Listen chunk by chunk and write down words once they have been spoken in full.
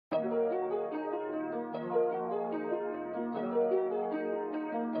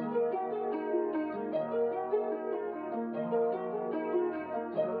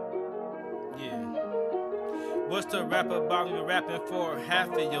to rap about me rapping for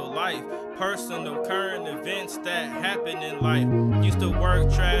half of your life. Personal current events that happen in life. Used to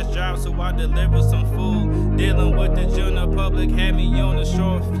work trash jobs so I deliver some food. Dealing with the general public had me on a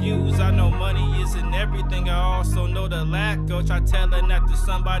short fuse. I know money isn't everything, I also know the lack of. Try telling that to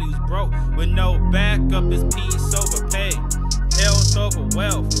somebody who's broke with no backup is peace over pay, health over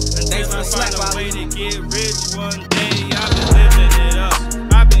wealth. Until I find a way to get rich one day. I've been living it up,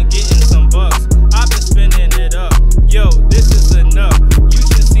 I've been getting some bucks, I've been spending it up. Yo, this is enough. You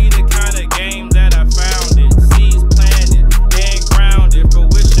should see the kind of game that I founded. Seeds planted and grounded,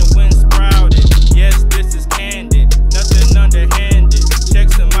 fruition when sprouted. Yes, this is candid, nothing underhanded.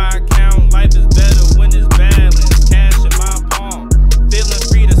 Checks in my account, life is better when it's balanced. Cash in my palm, feeling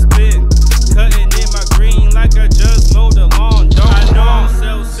free to spend. Cutting in my green like I just mowed the lawn. I know I'm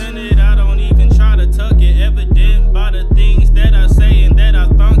self-centered, I don't even try to tuck it. Evident by the things that I say and that I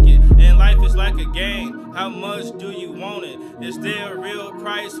thunk it. And life is like a game, how much do you want it? Is there a real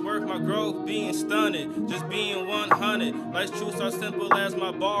price worth my growth being stunted? Just being 100. Life's truths are simple as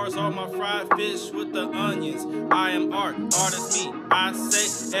my bars or my fried fish with the onions. I am art, art is me. I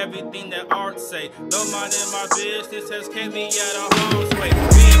say everything that art say. Though minding my business has kept me out of harm's way.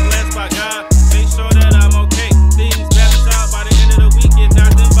 Being blessed by God, make sure that I'm okay. Things balance out by the end of the week, if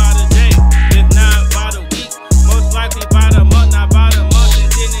not then by the day. If not by the week, most likely by the month, not by the month. And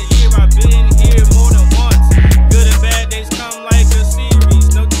in a year I've been here more than once. Good and bad days come like a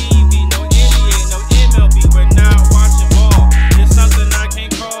series. No TV, no NBA, no MLB. We're not watching ball. It's something I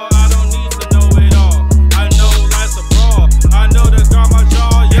can't call, I don't need to know it all. I know life's a brawl, I know to guard my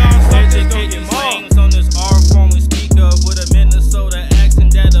jaw. Y'all educated names on this art form we speak of. With a Minnesota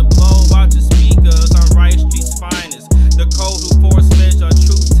accent that'll blow out your speakers. I'm Rice Street's finest. The code who force fed y'all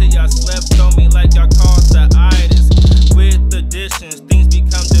truth till y'all slept on me like y'all caused the itis. With additions, things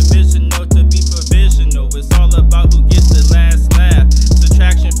become divisional to be provisional. It's all about who gets the last laugh.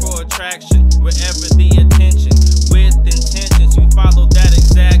 Subtraction for attraction, wherever the attention. With intentions, you follow that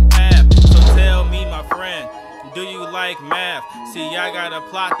exact path. So tell me, my friend, do you like math? See, I got a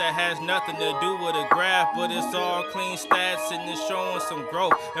plot that has nothing to do with a graph, but it's all clean stats and it's showing some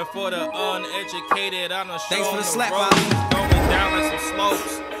growth. And for the uneducated, I done shown the road going down like some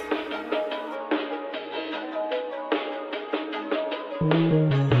slopes.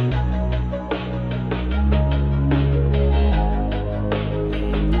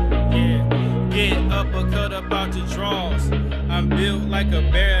 Get uppercut about your draws. I'm built like a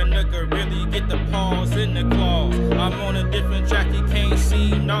bear, nigga, really get the paws in the claws. I'm on a different track, you can't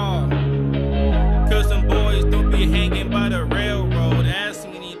see, nah. Cause them boys don't be hanging by the railroad. Ask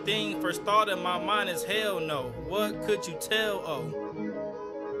me anything, first thought in my mind is hell no. What could you tell, oh?